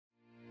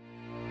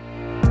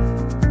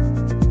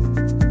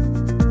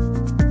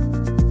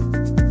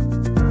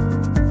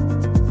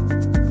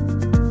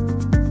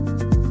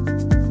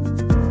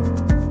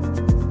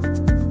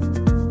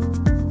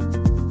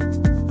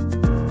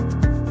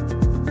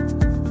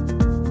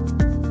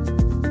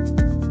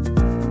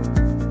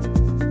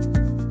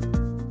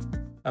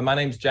My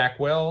name is Jack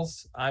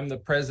Wells. I'm the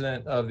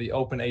president of the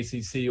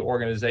OpenACC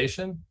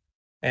organization,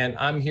 and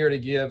I'm here to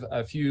give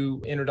a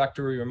few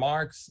introductory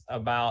remarks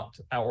about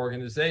our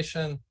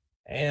organization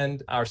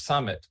and our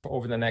summit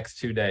over the next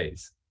 2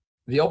 days.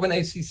 The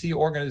OpenACC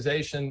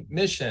organization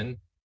mission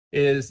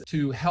is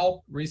to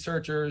help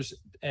researchers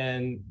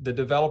and the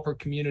developer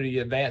community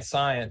advance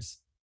science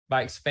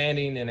by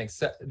expanding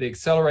the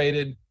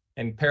accelerated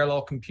and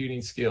parallel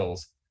computing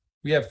skills.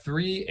 We have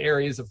 3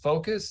 areas of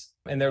focus,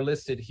 and they're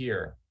listed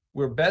here.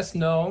 We're best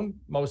known,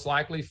 most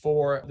likely,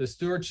 for the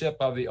stewardship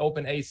of the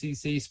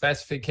OpenACC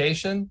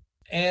specification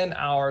and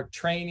our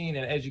training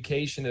and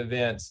education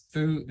events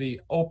through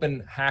the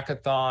Open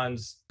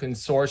Hackathons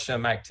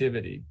Consortium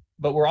activity.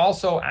 But we're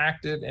also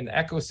active in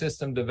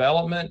ecosystem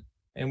development,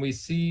 and we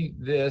see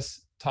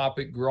this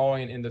topic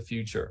growing in the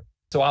future.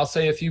 So I'll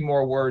say a few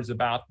more words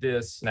about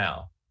this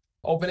now.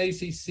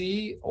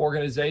 OpenACC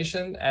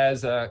organization,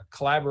 as a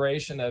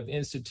collaboration of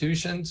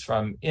institutions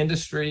from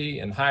industry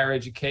and higher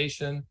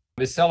education,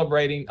 is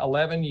celebrating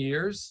 11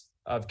 years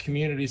of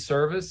community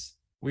service.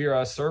 We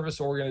are a service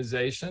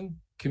organization,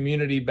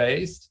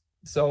 community-based.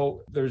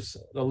 So there's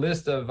a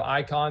list of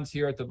icons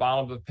here at the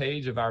bottom of the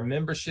page of our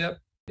membership.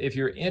 If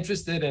you're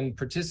interested in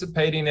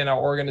participating in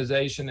our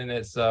organization and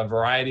its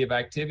variety of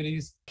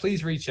activities,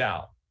 please reach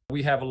out.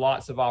 We have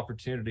lots of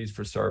opportunities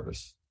for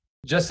service.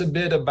 Just a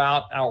bit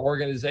about our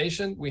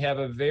organization. We have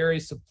a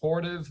very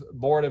supportive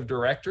board of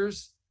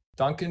directors: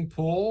 Duncan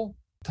Poole,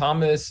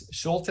 Thomas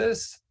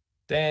Schultes,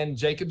 Dan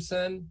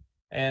Jacobson,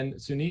 and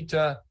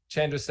Sunita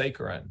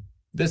Chandrasekaran.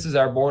 This is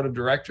our board of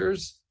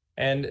directors,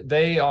 and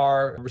they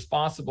are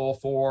responsible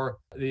for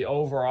the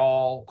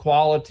overall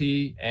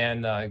quality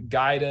and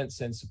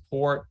guidance and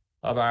support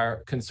of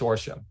our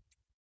consortium.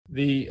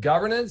 The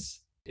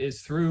governance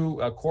is through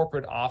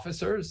corporate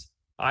officers.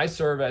 I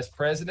serve as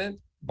president.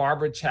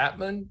 Barbara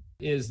Chapman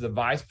is the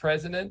vice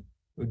president.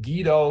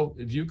 Guido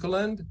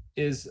Vukeland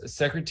is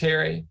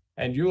secretary,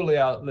 and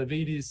Julia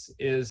Levidis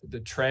is the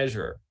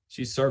treasurer.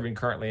 She's serving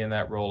currently in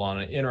that role on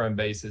an interim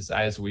basis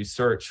as we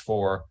search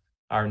for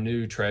our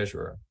new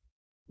treasurer.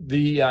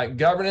 The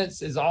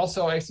governance is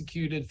also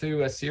executed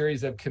through a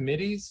series of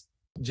committees.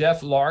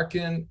 Jeff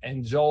Larkin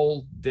and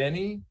Joel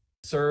Denny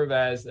serve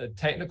as a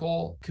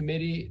technical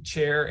committee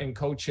chair and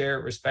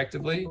co-chair,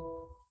 respectively.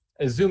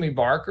 Azumi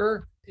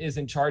Barker is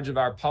in charge of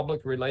our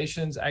public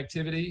relations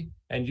activity,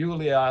 and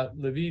Julia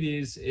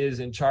Levidis is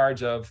in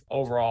charge of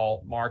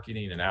overall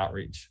marketing and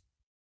outreach.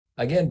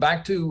 Again,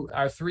 back to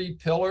our 3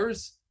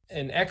 pillars.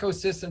 In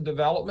ecosystem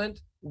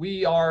development,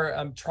 we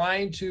are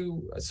trying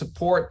to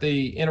support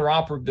the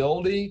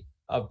interoperability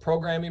of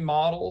programming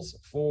models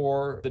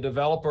for the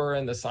developer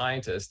and the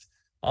scientist.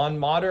 On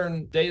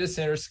modern data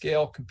center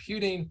scale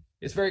computing,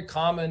 it's very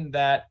common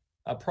that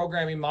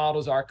programming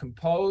models are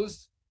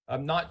composed.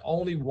 Not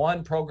only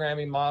one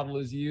programming model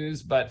is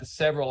used, but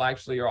several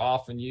actually are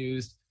often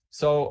used.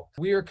 So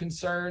we are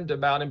concerned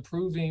about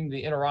improving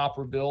the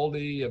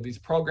interoperability of these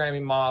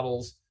programming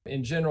models,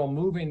 in general,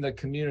 moving the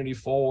community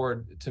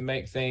forward to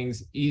make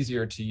things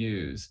easier to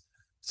use.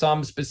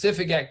 Some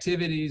specific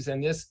activities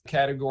in this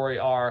category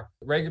are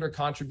regular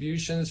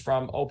contributions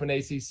from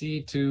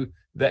OpenACC to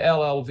the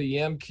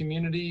LLVM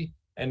community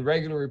and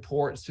regular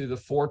reports to the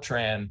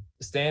Fortran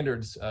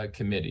Standards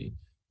Committee.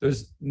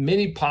 There's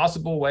many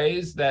possible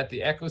ways that the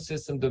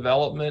ecosystem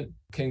development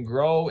can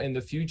grow in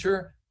the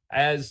future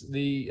as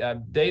the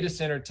data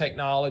center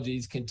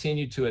technologies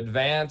continue to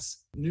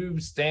advance. New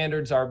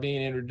standards are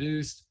being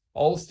introduced.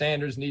 Old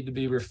standards need to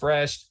be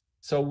refreshed.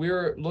 So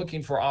we're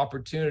looking for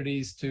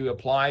opportunities to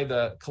apply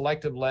the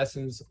collective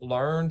lessons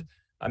learned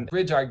and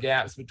bridge our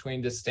gaps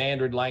between the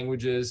standard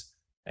languages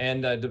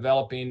and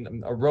developing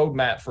a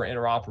roadmap for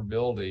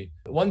interoperability.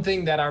 One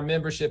thing that our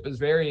membership is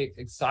very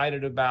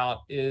excited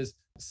about is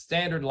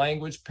standard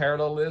language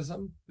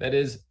parallelism, that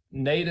is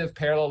native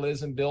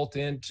parallelism built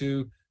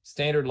into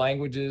standard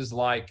languages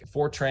like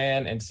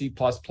Fortran and C++.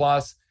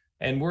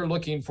 And we're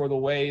looking for the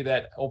way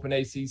that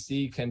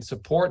OpenACC can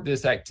support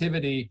this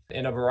activity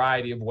in a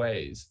variety of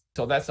ways.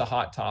 So that's a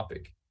hot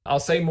topic.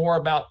 I'll say more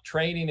about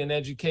training and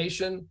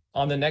education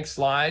on the next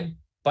slide.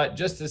 But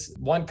just this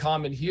one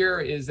comment here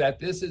is that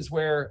this is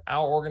where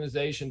our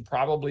organization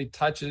probably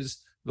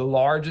touches the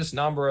largest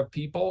number of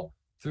people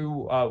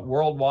through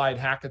worldwide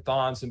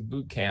hackathons and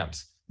boot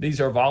camps.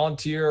 These are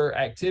volunteer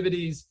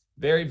activities,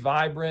 very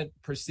vibrant,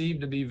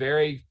 perceived to be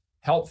very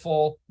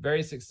helpful,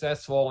 very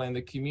successful in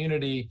the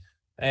community.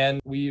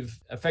 And we've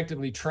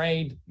effectively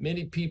trained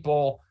many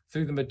people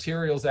through the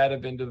materials that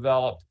have been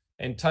developed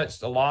and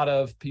touched a lot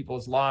of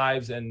people's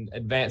lives and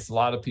advanced a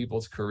lot of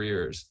people's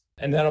careers.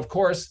 And then, of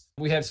course,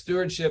 we have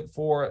stewardship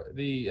for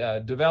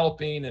the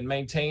developing and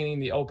maintaining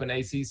the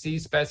OpenACC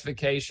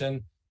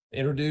specification,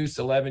 introduced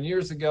 11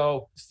 years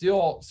ago,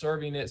 still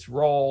serving its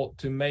role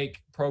to make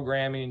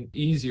programming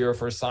easier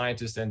for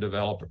scientists and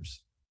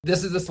developers.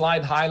 This is a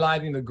slide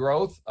highlighting the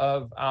growth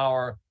of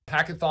our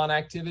hackathon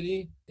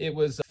activity. It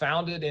was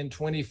founded in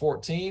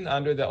 2014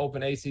 under the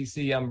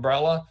OpenACC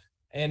umbrella,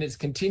 and it's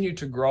continued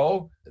to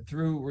grow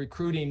through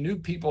recruiting new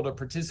people to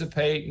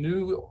participate,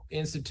 new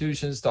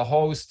institutions to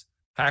host,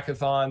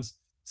 hackathons,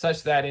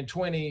 such that in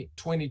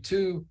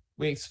 2022,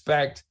 we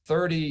expect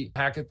 30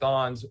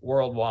 hackathons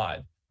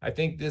worldwide. I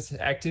think this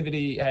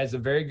activity has a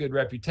very good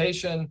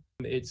reputation.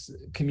 It's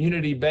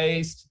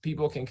community-based.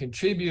 People can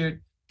contribute,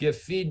 give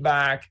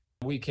feedback.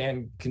 We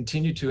can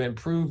continue to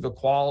improve the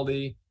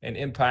quality and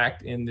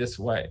impact in this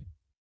way.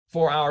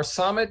 For our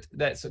summit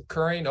that's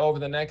occurring over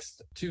the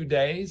next 2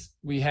 days,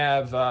 we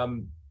have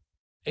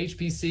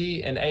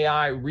HPC and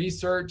AI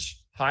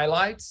research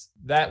highlights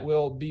that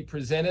will be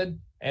presented,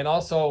 and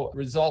also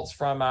results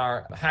from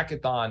our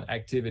hackathon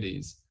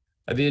activities.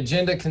 The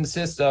agenda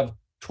consists of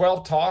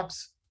 12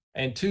 talks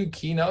and 2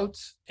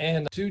 keynotes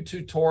and 2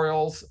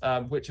 tutorials,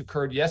 which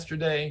occurred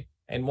yesterday,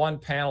 and 1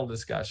 panel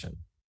discussion.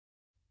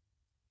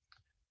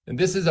 And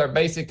this is our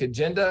basic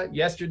agenda.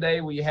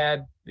 Yesterday, we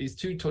had these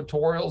 2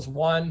 tutorials,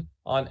 one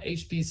on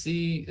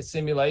HPC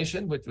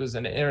simulation, which was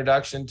an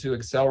introduction to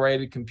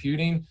accelerated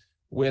computing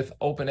with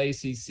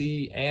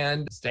OpenACC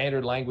and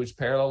standard language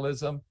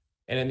parallelism.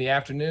 And in the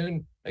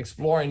afternoon,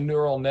 exploring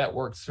neural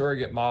network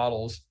surrogate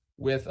models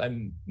with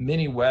a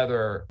mini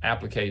weather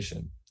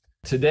application.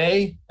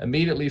 Today,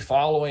 immediately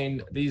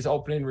following these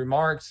opening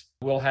remarks,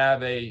 we'll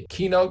have a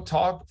keynote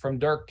talk from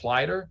Dirk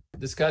Pleiter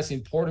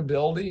discussing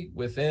portability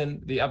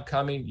within the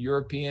upcoming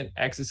European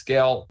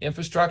exascale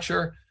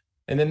infrastructure.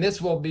 And then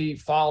this will be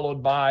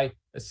followed by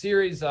a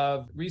series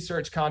of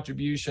research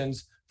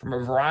contributions from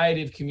a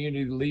variety of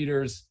community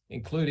leaders,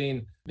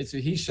 including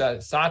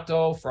Mitsuhisa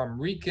Sato from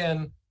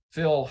RIKEN,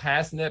 Phil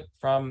Hasnip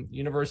from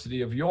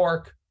University of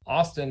York,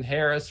 Austin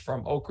Harris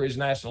from Oak Ridge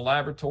National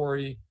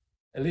Laboratory,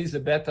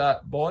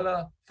 Elisabetta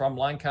Bola from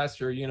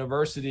Lancaster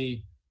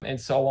University, and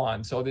so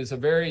on. So there's a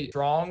very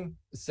strong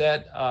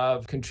set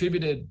of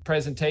contributed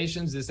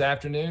presentations this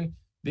afternoon.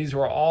 These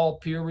were all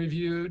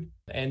peer-reviewed,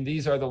 and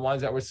these are the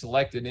ones that were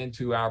selected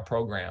into our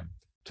program.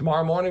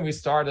 Tomorrow morning, we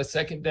start a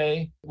second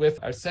day with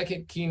our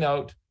second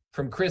keynote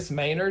from Chris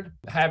Maynard,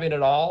 Having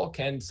It All,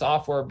 Can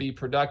Software Be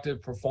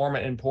Productive,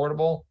 Performant, and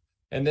Portable?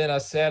 And then a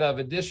set of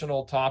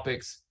additional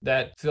topics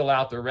that fill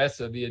out the rest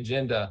of the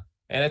agenda.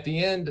 And at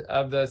the end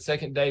of the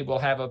second day, we'll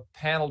have a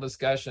panel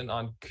discussion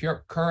on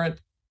current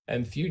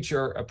and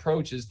future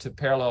approaches to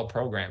parallel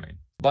programming.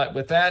 But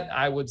with that,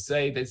 I would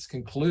say this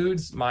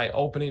concludes my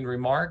opening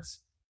remarks.